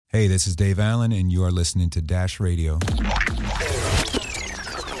Hey, this is Dave Allen, and you are listening to Dash Radio.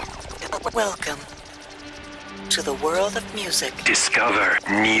 Welcome to the world of music. Discover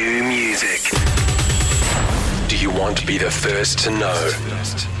new music. Do you want to be the first to know?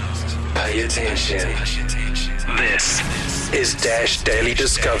 Pay attention. This is Dash Daily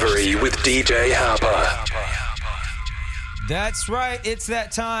Discovery with DJ Harper. That's right. It's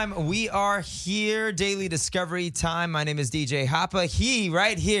that time. We are here. Daily Discovery time. My name is DJ Hoppa. He,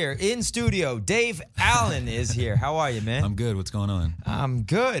 right here in studio, Dave Allen is here. How are you, man? I'm good. What's going on? I'm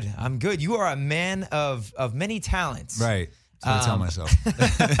good. You are a man of many talents. Right. That's what I tell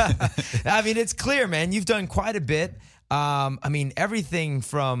myself. I mean, it's clear, man. You've done quite a bit. I mean, everything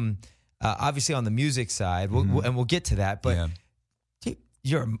from obviously on the music side, and we'll get to that, but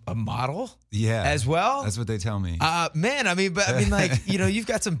you're a model, as well. That's what they tell me. Man, I mean, like, you've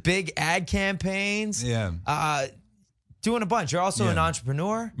got some big ad campaigns. Yeah. Doing a bunch. You're also an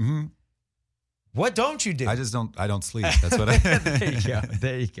entrepreneur. Mm-hmm. What don't you do? I don't sleep. That's what I.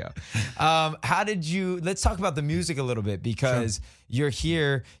 There you go. Let's talk about the music a little bit, because you're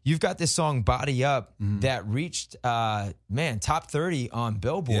here. You've got this song Body Up that reached, top 30 on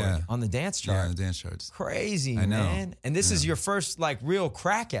Billboard on the dance chart. Yeah, the dance charts. Crazy, I know. man. And this is your first real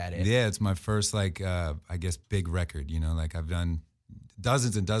crack at it. Yeah, it's my first I guess big record, I've done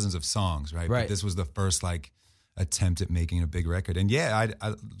dozens and dozens of songs, right? But this was the first attempt at making a big record. And I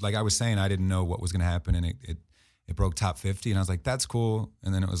like I was saying, I didn't know what was going to happen, and it broke top 50, and I was like, that's cool.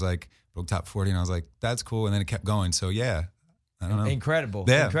 And then it was broke top 40, and I was like, that's cool. And then it kept going. So I don't know. Incredible,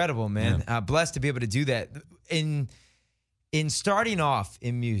 man. Yeah. Blessed to be able to do that. In starting off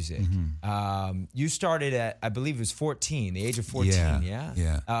in music, you started at, I believe it was 14, the age of 14,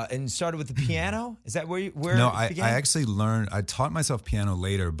 yeah. And started with the piano? Is that where No, it I began? actually I taught myself piano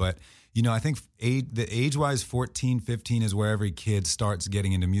later, but I think the age-wise 14, 15 is where every kid starts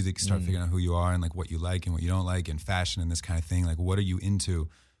getting into music, start figuring out who you are and what you like and what you don't like, and fashion and this kind of thing. What are you into?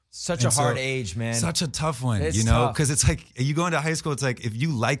 Such a hard age, man. Such a tough one, it's because it's you go into high school, it's if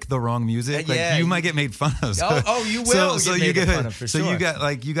you like the wrong music, you might get made fun of. You will get made fun of, for sure.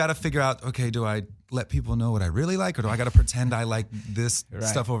 So you got to figure out, okay, do I let people know what I really like, or do I got to pretend I like this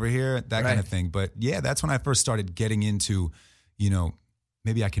stuff over here, that kind of thing. But that's when I first started getting into,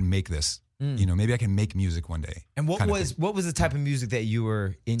 maybe I can make this. Maybe I can make music one day. And what was the type of music that you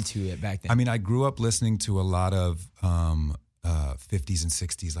were into back then? I mean, I grew up listening to a lot of 50s and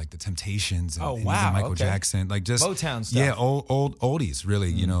 60s, like the Temptations and, and even Michael Jackson, just Motown stuff. Yeah, old oldies,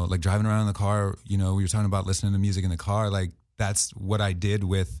 really. Driving around in the car. We were talking about listening to music in the car. That's what I did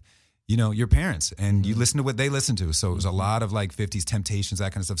with your parents, and you listen to what they listen to. So it was a lot of 50s Temptations,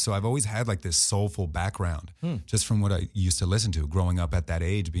 that kind of stuff. So I've always had this soulful background just from what I used to listen to growing up at that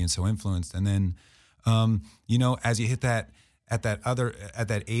age, being so influenced. And then, as you hit that, at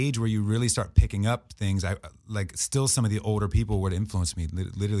that age where you really start picking up things, I still some of the older people would influence me.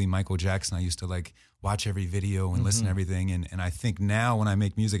 Literally Michael Jackson, I used to watch every video and listen to everything. And I think now when I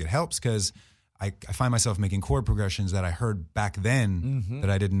make music, it helps because I find myself making chord progressions that I heard back then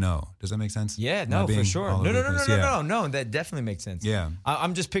that I didn't know. Does that make sense? Yeah, no, for sure. No, that definitely makes sense. Yeah.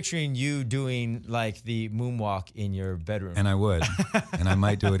 I'm just picturing you doing the moonwalk in your bedroom. And I would. And I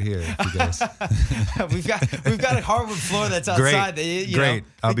might do it here if you guys. we've got a hardwood floor that's outside. Great.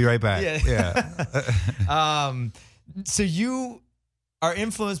 I'll be right back. Yeah. So you are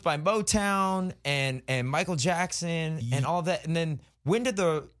influenced by Motown and Michael Jackson and all that. And then when did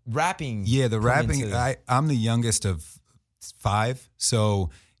the rapping? Yeah, the rapping. I'm the youngest of 5,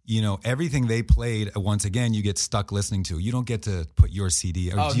 so everything they played. Once again, you get stuck listening to. You don't get to put your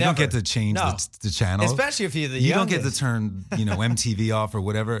CD, or you don't get to change the channel, especially if you're the you youngest. don't get to turn MTV off or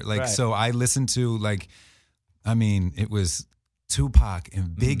whatever. So I listened to it was Tupac and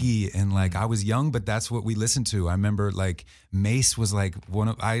Biggie and I was young, but that's what we listened to. I remember Mace was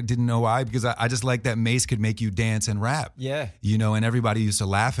I didn't know why, because I just liked that Mace could make you dance and rap. Yeah. And everybody used to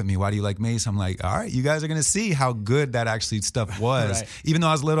laugh at me. Why do you like Mace? I'm like, all right, you guys are going to see how good that actually stuff was. Even though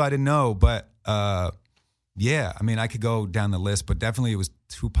I was little, I didn't know. But I mean, I could go down the list, but definitely it was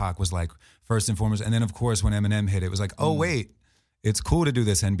Tupac was first and foremost. And then of course when Eminem hit, it was oh wait, it's cool to do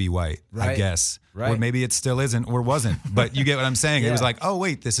this and be white, I guess. Or maybe it still isn't or wasn't. But you get what I'm saying. It was oh,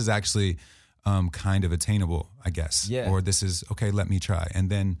 wait, this is actually kind of attainable, I guess. Yeah. Or this is, okay, let me try.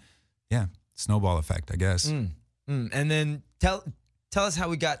 And then, snowball effect, I guess. And then tell us how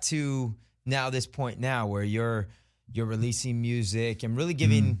we got to this point now where you're releasing music and really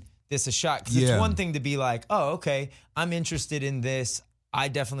giving this a shot. Because it's one thing to be oh, okay, I'm interested in this. I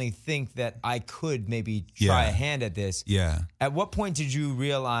definitely think that I could maybe try a hand at this. Yeah. At what point did you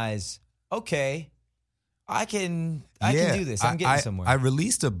realize, okay, I can do this. I'm getting somewhere. I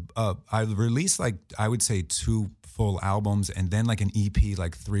released like, I would say 2 full albums and then like an EP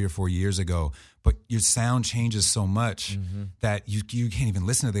like 3 or 4 years ago. But your sound changes so much that you can't even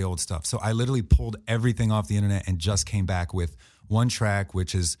listen to the old stuff. So I literally pulled everything off the internet and just came back with one track,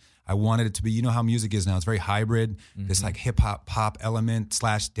 which is, I wanted it to be, you know how music is now. It's very hybrid. This like hip hop pop element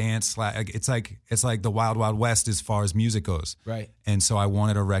 / dance / it's like the Wild Wild West as far as music goes. Right. And so I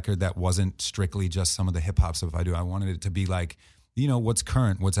wanted a record that wasn't strictly just some of the hip hop stuff I do. I wanted it to be like, you know, what's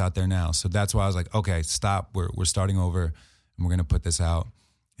current, what's out there now. So that's why I was like, okay, stop. We're starting over and we're going to put this out.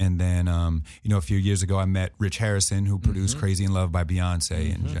 And then, you know, a few years ago, I met Rich Harrison, who produced Crazy in Love by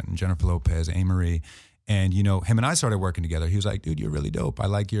Beyonce and Jennifer Lopez, A-Marie. And, you know, him and I started working together. He was like, dude, you're really dope. I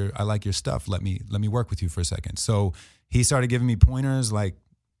like your stuff. Let me work with you for a second. So he started giving me pointers like,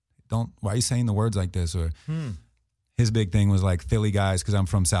 why are you saying the words like this? Or his big thing was like Philly guys, because I'm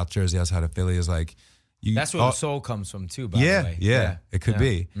from South Jersey, outside of Philly, is like, that's where the soul comes from too, by the way. Yeah, it could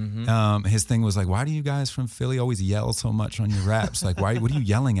be. His thing was like, why do you guys from Philly always yell so much on your raps? Like, what are you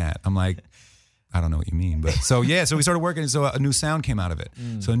yelling at? I'm like, I don't know what you mean. But so we started working. So a new sound came out of it.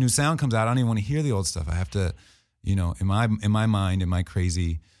 So a new sound comes out. I don't even want to hear the old stuff. I have to, you know, in my mind, in my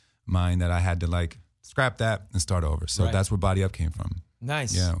crazy mind, that I had to like scrap that and start over. So that's where Body Up came from.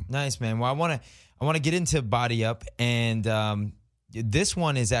 Nice. Yeah. Nice, man. Well, I want to get into Body Up, and this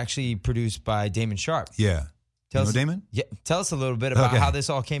one is actually produced by Damon Sharp. Yeah. You know Damon? Yeah. Tell us a little bit about how this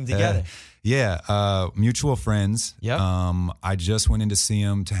all came together. Mutual friends. Yep. I just went in to see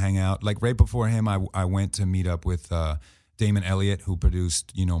him to hang out. Like right before him, I went to meet up with Damon Elliott, who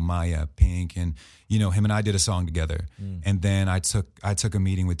produced, you know, Maya, Pink, and, you know, him and I did a song together. And then I took a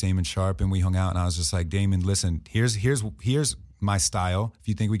meeting with Damon Sharp, and we hung out, and I was just like, Damon, listen, here's my style. If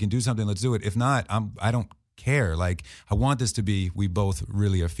you think we can do something, let's do it. If not, I don't care. Like, I want this to be, we both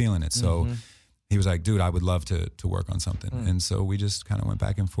really are feeling it. So he was like, dude, I would love to work on something. And so we just kind of went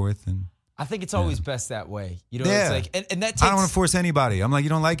back and forth. And I think it's always best that way. You know, it's like, and that takes, I don't want to force anybody. I'm like, you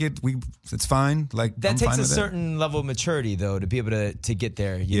don't like it, it's fine. Like, that takes a certain level of maturity, though, to be able to get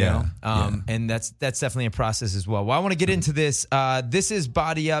there, you know? And that's definitely a process as well. Well, I want to get into this. This is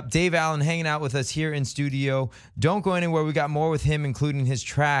Body Up. Dave Allen hanging out with us here in studio. Don't go anywhere. We got more with him, including his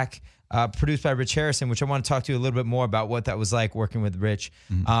track, produced by Rich Harrison, which I want to talk to you a little bit more about what that was like working with Rich,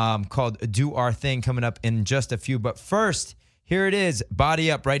 called Do Our Thing, coming up in just a few. But first, here it is, Body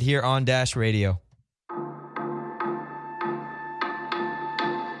Up, right here on Dash Radio.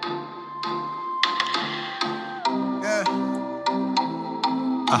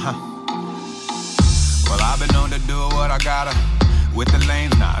 Well, I've been known to do what I gotta. With the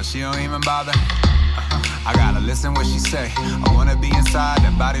lanes, nah, she don't even bother. I gotta listen what she say. I wanna be inside,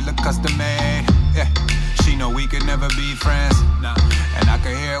 that body look custom made. Yeah, she know we could never be friends. Nah, and I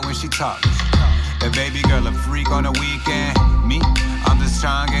can hear it when she talks. That baby girl a freak on the weekend. Me, I'm just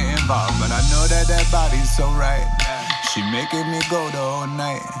trying to get involved, but I know that body's so right. She making me go the whole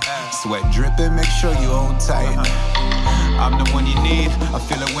night. Sweat dripping, make sure you hold tight. I'm the one you need, I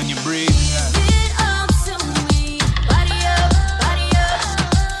feel it when you breathe.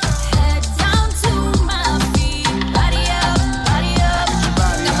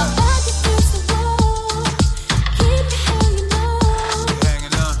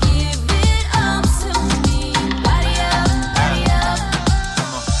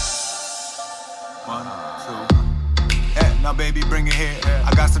 Baby, bring it here.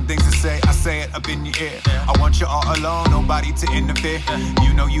 I got some things to say, I say it up in your ear. I want you all alone, nobody to interfere.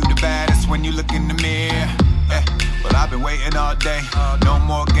 You know you the baddest when you look in the mirror. Well, I've been waiting all day. No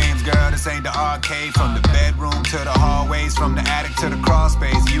more games, girl, this ain't the arcade. From the bedroom to the hallways, from the attic to the crawl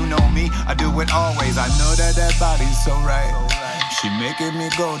space. You know me, I do it always. I know that body's so right. She making me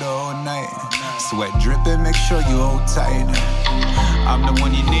go the whole night. Sweat dripping, make sure you hold tight. I'm the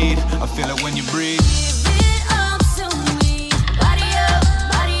one you need, I feel it when you breathe.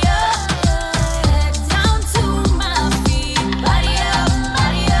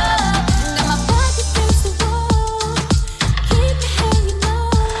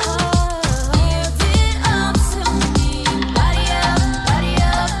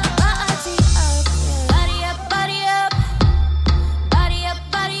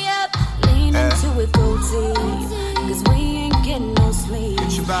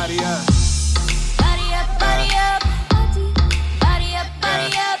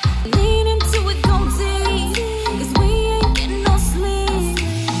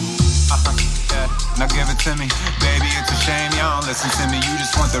 shame, y'all don't listen to me. You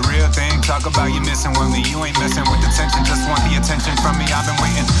just want the real thing. Talk about you missing with me. You ain't messing with the tension. Just want the attention from me. I've been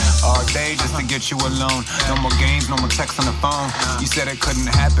waiting all day just to get you alone. No more games, no more texts on the phone. You said it couldn't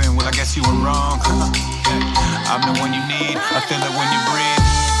happen. Well, I guess you were wrong. I'm the one you need. I feel it when you breathe.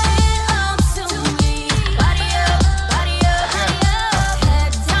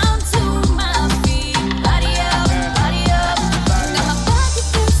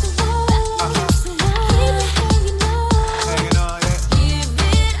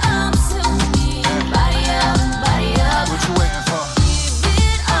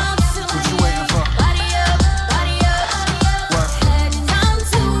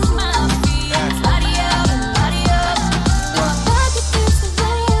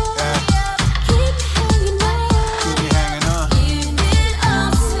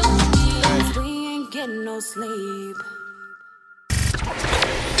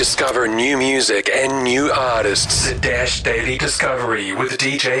 Discover new music and new artists. The Dash Daily Discovery with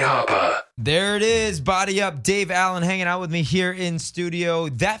DJ Harper. There it is. Body Up. Dave Allen hanging out with me here in studio.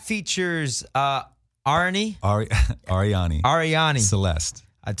 That features Ariani Celeste.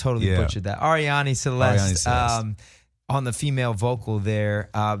 I totally butchered that. Ariani Celeste. On the female vocal there.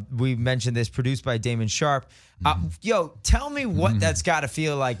 We mentioned this, produced by Damon Sharp. Yo, tell me what that's got to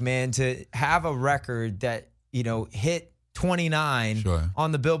feel like, man, to have a record that, hit 29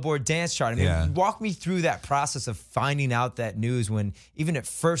 on the Billboard Dance Chart. I mean, walk me through that process of finding out that news when even it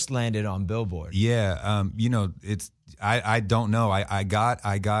first landed on Billboard. Yeah, it's I don't know. I got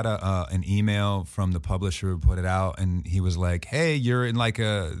an email from the publisher who put it out, and he was like, "Hey, you're in like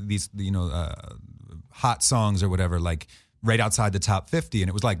these hot songs or whatever, like right outside the top 50," and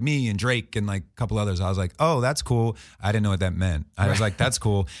it was like me and Drake and like a couple others. I was like, "Oh, that's cool." I didn't know what that meant. I was like, "That's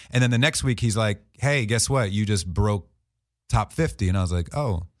cool." And then the next week, he's like, "Hey, guess what? You just broke top 50," and I was like,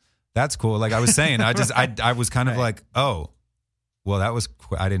 "Oh, that's cool." Like I was saying, I was kind of like, "Oh, well, that was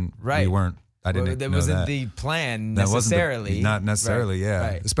I didn't right. We weren't. I didn't. That know wasn't that. The plan necessarily. Not necessarily. Right. Yeah.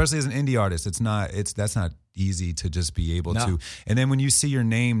 Right. Especially as an indie artist, that's not easy to just be able to. And then when you see your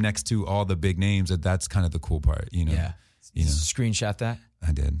name next to all the big names, that's kind of the cool part. Yeah. Screenshot that.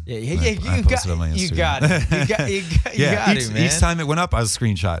 I did. Yeah, I posted on my Instagram. You got it. You got it, man. Each time it went up, I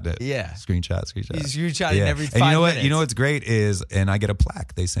screenshot it. Yeah. Screenshot. You screenshot it every 5 and minutes. You know what's great is, and I get a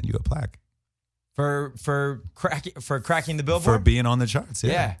plaque. They send you a plaque. For cracking the Billboard? For being on the charts,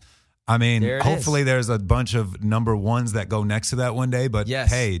 yeah. I mean, hopefully there's a bunch of number ones that go next to that one day, but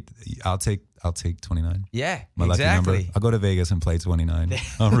hey, I'll take 29. Yeah, my lucky number. I'll go to Vegas and play 29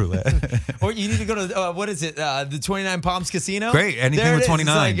 on roulette. Or you need to go to, what is it, the 29 Palms Casino? Great, anything with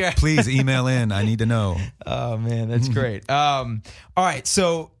 29. Like, please email in. I need to know. Oh, man, that's great. All right,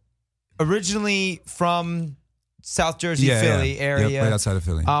 so originally from South Jersey, Philly area. Yep, right outside of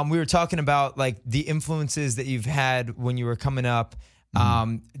Philly. We were talking about like the influences that you've had when you were coming up.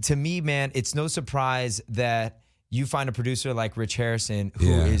 To me, man, it's no surprise that you find a producer like Rich Harrison who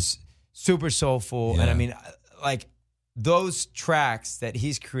is super soulful. And I mean, like those tracks that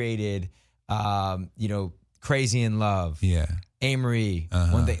he's created, Crazy in Love, Amory,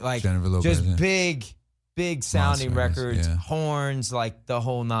 one day, like Jennifer Lopez, just big sounding records, horns, like the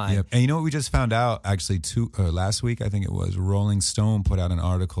whole nine. Yep. And you know what we just found out actually last week, I think it was, Rolling Stone put out an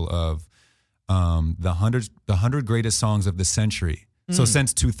article of the 100 greatest songs of the century. So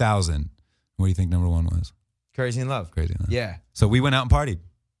since 2000, what do you think number one was? Crazy in Love. Crazy in Love. Yeah. So we went out and partied.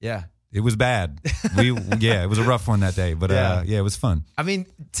 Yeah. It was bad. It was a rough one that day, but it was fun. I mean,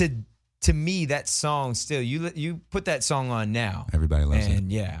 to me, that song still, you put that song on now. Everybody loves it.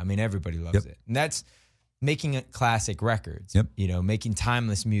 And I mean, everybody loves it. And that's making classic records, making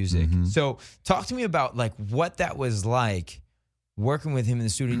timeless music. So talk to me about like what that was like working with him in the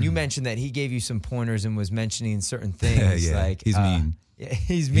studio. And you mentioned that he gave you some pointers and was mentioning certain things. Like he's mean.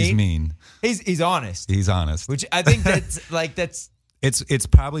 He's mean. He's mean. He's honest. He's honest. Which I think that's It's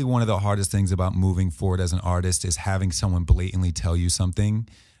probably one of the hardest things about moving forward as an artist is having someone blatantly tell you something,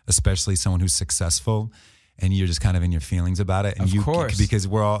 especially someone who's successful, and you're just kind of in your feelings about it. And of course. Because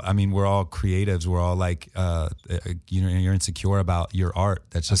we're all creatives. We're all like, you're insecure about your art.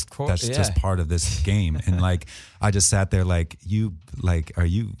 That's just just part of this game. And like, I just sat there like,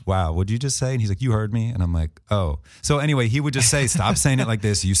 wow, what'd you just say? And he's like, you heard me. And I'm like, oh. So anyway, he would just say, stop saying it like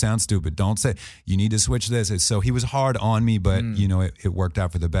this. You sound stupid. Don't say, you need to switch this. So he was hard on me, but it worked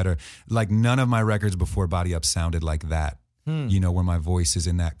out for the better. Like none of my records before Body Up sounded like that, where my voice is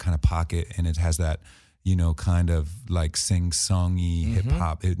in that kind of pocket and it has that, kind of like sing-songy hip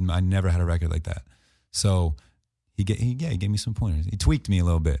hop. I never had a record like that. So he gave me some pointers. He tweaked me a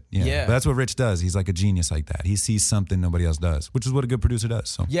little bit. Yeah. But that's what Rich does. He's like a genius like that. He sees something nobody else does, which is what a good producer does.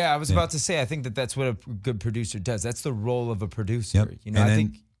 So yeah, I was about to say, I think that's what a good producer does. That's the role of a producer. Yep. You know, I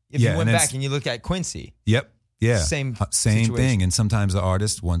think if you went back and you look at Quincy. Yep. Yeah. Same thing. And sometimes the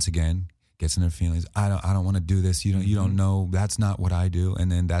artist, once again, gets in their feelings. I don't want to do this. You don't know. That's not what I do.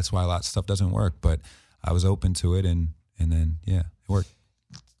 And then that's why a lot of stuff doesn't work. But I was open to it, and then it worked.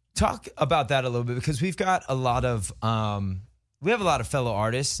 Talk about that a little bit, because we've got a lot of we have a lot of fellow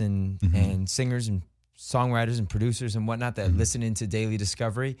artists and singers and songwriters and producers and whatnot that listen into Daily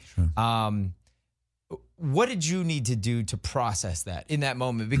Discovery. Sure. What did you need to do to process that in that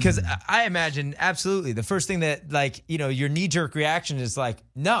moment? Because I imagine absolutely the first thing that, like, you know, your knee-jerk reaction is like,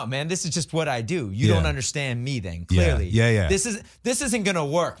 no, man, this is just what I do. You don't understand me then, clearly. Yeah. This isn't going to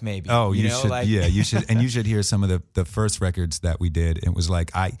work, maybe. Oh, you should. You should. And you should hear some of the first records that we did. It was like,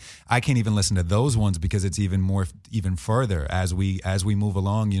 I can't even listen to those ones because it's even further as we move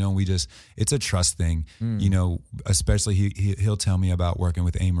along. You know, it's a trust thing. You know, especially he'll tell me about working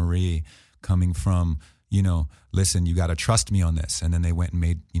with A. Marie, coming from, you know, listen, you got to trust me on this. And then they went and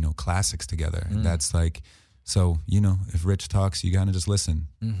made, you know, classics together. And that's like, so, you know, if Rich talks, you got to just listen.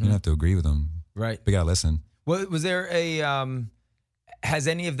 You don't have to agree with him. Right. But you got to listen. Well, was there has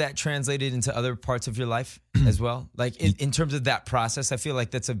any of that translated into other parts of your life as well? Like in terms of that process, I feel like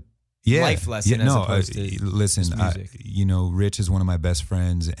that's a life lesson as opposed to listen, music. You know, Rich is one of my best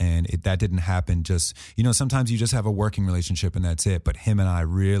friends, and that didn't happen just, you know, sometimes you just have a working relationship and that's it. But him and I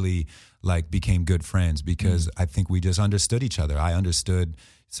really became good friends because I think we just understood each other. I understood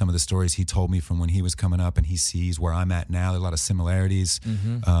some of the stories he told me from when he was coming up, and he sees where I'm at now. There's a lot of similarities.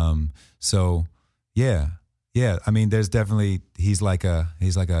 So yeah. I mean, there's definitely, he's like a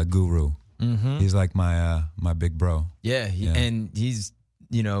guru. He's like my big bro. Yeah. And he's,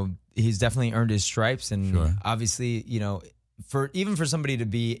 you know, he's definitely earned his stripes, and obviously, you know, for somebody to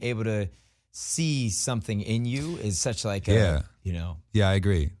be able to see something in you is such like a, you know, I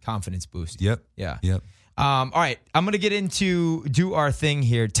agree, confidence boost. Yep. All right, I'm gonna get into Do Our Thing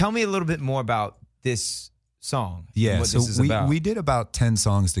here. Tell me a little bit more about this song. Yeah, what so this is about. we did about 10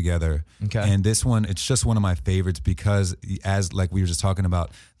 songs together. Okay. And this one, it's just one of my favorites because, as like we were just talking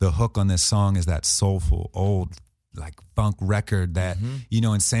about, the hook on this song is that soulful old like funk record that, you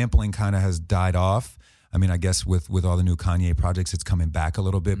know, and sampling kind of has died off. I mean, I guess with all the new Kanye projects, it's coming back a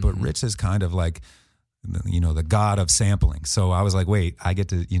little bit, but Rich is kind of like, you know, the god of sampling. So I was like, wait, I get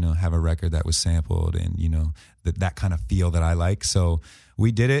to, you know, have a record that was sampled and, you know, that kind of feel that I like. So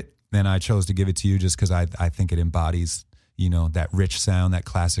we did it, and I chose to give it to you just because I think it embodies, you know, that Rich sound, that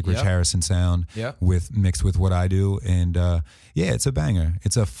classic Rich Harrison sound mixed with what I do. And it's a banger.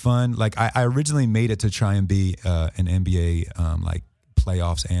 It's a fun, like I originally made it to try and be an NBA like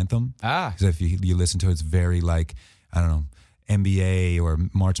playoffs anthem. Because if you listen to it, it's very like, I don't know, NBA or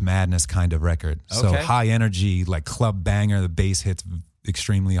March Madness kind of record. Okay. So high energy, like club banger, the bass hits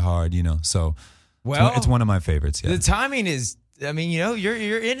extremely hard, you know. So it's one of my favorites. Yeah. The timing is, I mean, you know,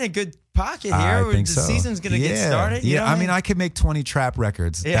 you're in a good pocket here. I think the so. season's going to get started. You know I mean, I could make 20 trap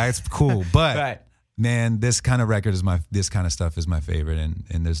records. Yeah. That's cool. But right. Man, this kind of record this kind of stuff is my favorite,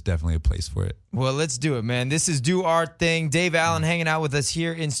 and there's definitely a place for it. Well, let's do it, man. This is Do Our Thing. Dave Allen hanging out with us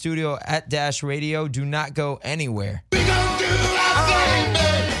here in studio at Dash Radio. Do not go anywhere. We gon' do our thing,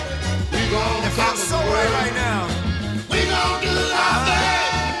 baby. We gon' conquer the world right now. We gon' do our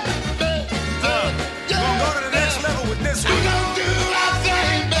thing, baby. We gon' go to the next level with this one. We gon' do our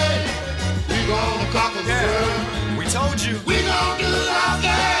thing, baby. We gon' conquer the world. We told you. We gon' do our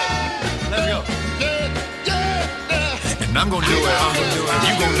thing. Let's go. And I'm gonna do it. I'm gonna do it.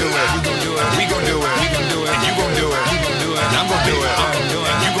 You gon' do it. You gon' do it. We gon' do it. We gon' do it. And you gon' do it. You gon' do it. And I'm gonna do it. I'm gonna do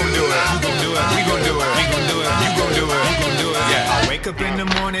it. You gon' do it. You gon' do it. We gon' do it. We gon' do it. You gon' do it. You gon' do it. Yeah. I wake up in the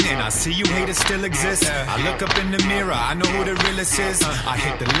morning and I see you haters still exist. I look up in the mirror. I know who the realest is. I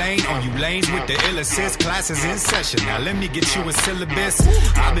hit the lane on you lanes with the illest. Classes in session. Now let me get you a syllabus.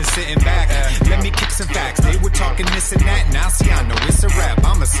 I've been sitting back. Let me kick some facts. They were talking this and that. Now see I know it's a rap.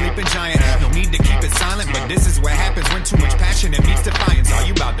 I'm a sleeping giant. No need to keep it silent, but this is what happens when too much passion and meets defiance. Are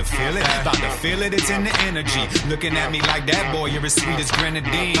you about to feel it? About to feel it? It's in the energy. Looking at me like that, boy, you're as sweet as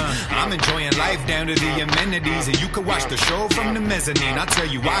grenadine. I'm enjoying life down to the amenities, and you can watch the show from the mezzanine. I'll tell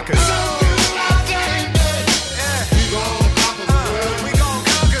you why, 'cause we gon' conquer the world. We gon'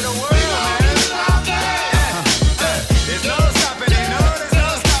 conquer the world, man. There's no stopping it, no, there's no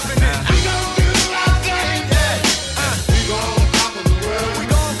stopping it. We gon' do our thing, we gon' conquer the world. We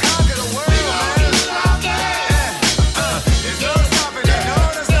gon' conquer the world, man. There's no stopping it, no,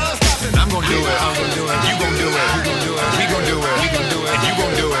 there's no stopping it. I'm gonna do it, I'm gonna do it. You gon' do it, you gon' do it. We gon' do it, we gon' do it. And you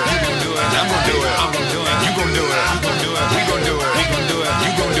gon' do it, you gon' do it. And I'm gonna do it, I'm gonna do it. You gon' do it.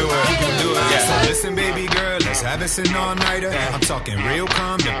 this an all-nighter. I'm talking real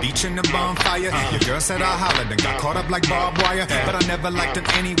calm, the beach and the bonfire. Your girl said I hollered and got caught up like barbed wire. But I never liked them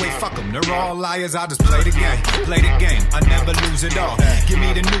anyway, fuck them, they're all liars. I just play the game, I never lose it all. Give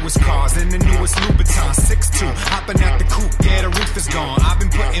me the newest cars and the newest Louboutins. 6'2", hopping out the coupe, yeah, the roof is gone. I've been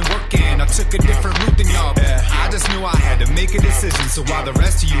putting work in, I took a different route than y'all. I just knew I had to make a decision. So while the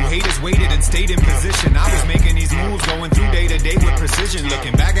rest of you haters waited and stayed in position, I was making these moves, going through day to day with precision.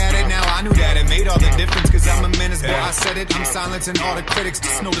 Looking back at it now, I knew that it made all the difference. Cause I'm a menace, boy, I said it. I'm silencing all the critics,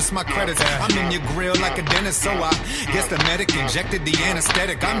 just notice my credits. I'm in your grill like a dentist, so I guess the medic injected the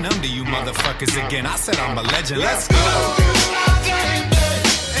anesthetic. I'm numb to you motherfuckers again. I said I'm a legend, let's go.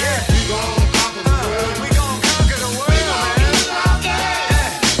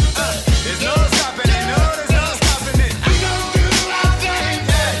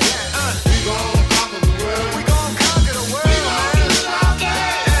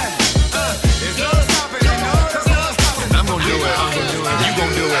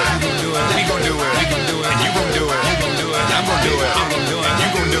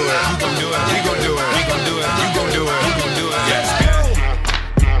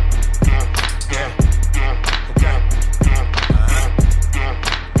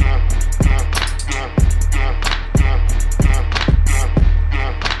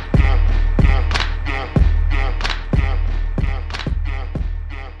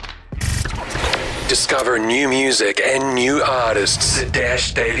 Discover new music and new artists. The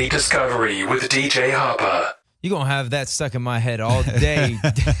Dash Daily Discovery with DJ Harper. You're going to have that stuck in my head all day.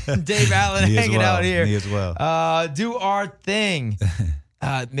 Dave Allen hanging out here. Me as well. Do our thing.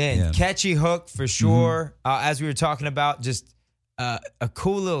 Man, catchy hook for sure. As we were talking about, just a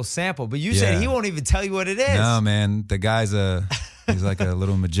cool little sample. But you said he won't even tell you what it is. No, man. The guy's he's like a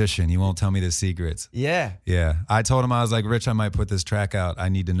little magician. He won't tell me the secrets. Yeah. Yeah. I told him, I was like, Rich, I might put this track out. I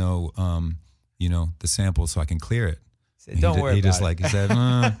need to know, the sample so I can clear it. Don't worry about it. He said,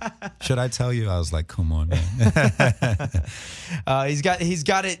 should I tell you? I was like, come on, man. He's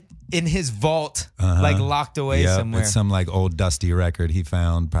got it in his vault, like locked away somewhere. It's some like old dusty record he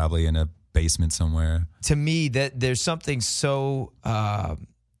found probably in a basement somewhere. To me, that there's something so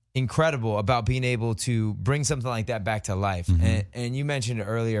incredible about being able to bring something like that back to life. And you mentioned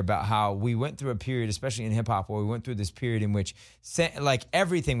earlier about how we went through a period, especially in hip hop, where we went through this period in which like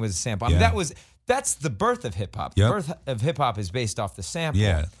everything was a sample. I mean, that's the birth of hip hop. The birth of hip hop is based off the sample.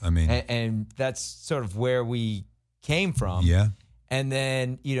 Yeah, I mean, and that's sort of where we came from. Yeah. And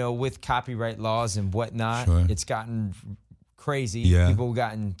then, with copyright laws and whatnot, it's gotten crazy. Yeah. People have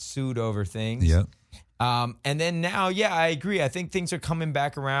gotten sued over things. Yep. And then now, I agree. I think things are coming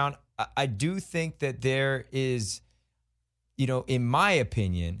back around. I do think that there is, in my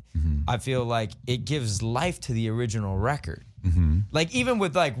opinion, I feel like it gives life to the original record. Like even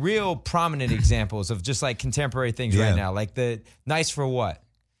with like real prominent examples of just like contemporary things right now, like the Nice for What?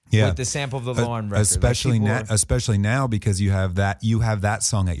 Yeah, with the sample of the Lauryn record, especially now because you have that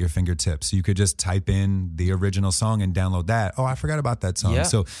song at your fingertips. You could just type in the original song and download that. Oh, I forgot about that song. Yeah.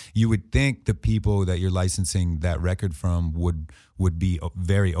 So you would think the people that you're licensing that record from would be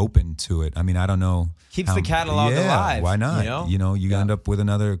very open to it. I mean, I don't know. Keeps the catalog alive. Why not? You end up with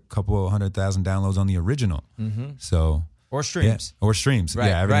another couple 100,000 downloads on the original. So. Or streams. Yeah. Or streams. Right,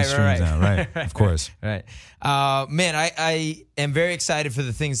 yeah, everything's streams now. Right. Of course. Right. Man, I am very excited for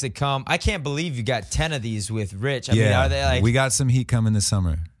the things that come. I can't believe you got 10 of these with Rich. I mean, are they like... We got some heat coming this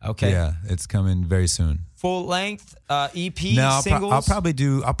summer. Okay. Yeah, it's coming very soon. Full length EP, singles? I'll probably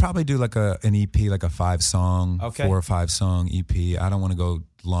do like an EP, like a 5-song, 4 or 5 song EP. I don't want to go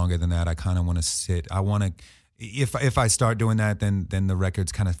longer than that. I kind of want to sit. I want to... If I start doing that, then the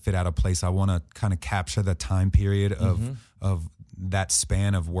records kind of fit out of place. I want to kind of capture the time period of that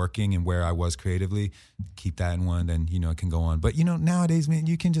span of working and where I was creatively. Keep that in one, then it can go on. But nowadays, man,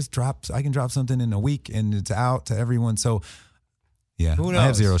 you can just I can drop something in a week and it's out to everyone. So yeah, who knows? I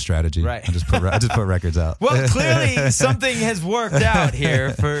have zero strategy. Right. I just put records out. Well, clearly something has worked out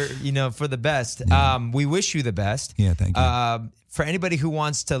here for the best. Yeah. We wish you the best. Yeah, thank you. For anybody who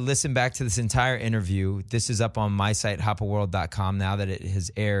wants to listen back to this entire interview, this is up on my site, hopperworld.com, now that it has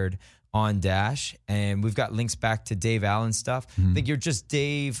aired on Dash. And we've got links back to Dave Allen stuff. I think you're just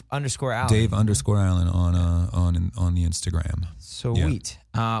Dave_Allen. Dave_Allen on the Instagram. Sweet.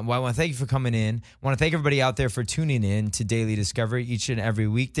 Yeah. Well, I want to thank you for coming in. I want to thank everybody out there for tuning in to Daily Discovery each and every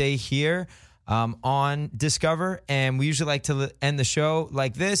weekday here on Discover. And we usually like to end the show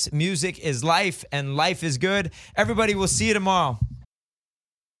like this. Music is life and life is good. Everybody, we'll see you tomorrow.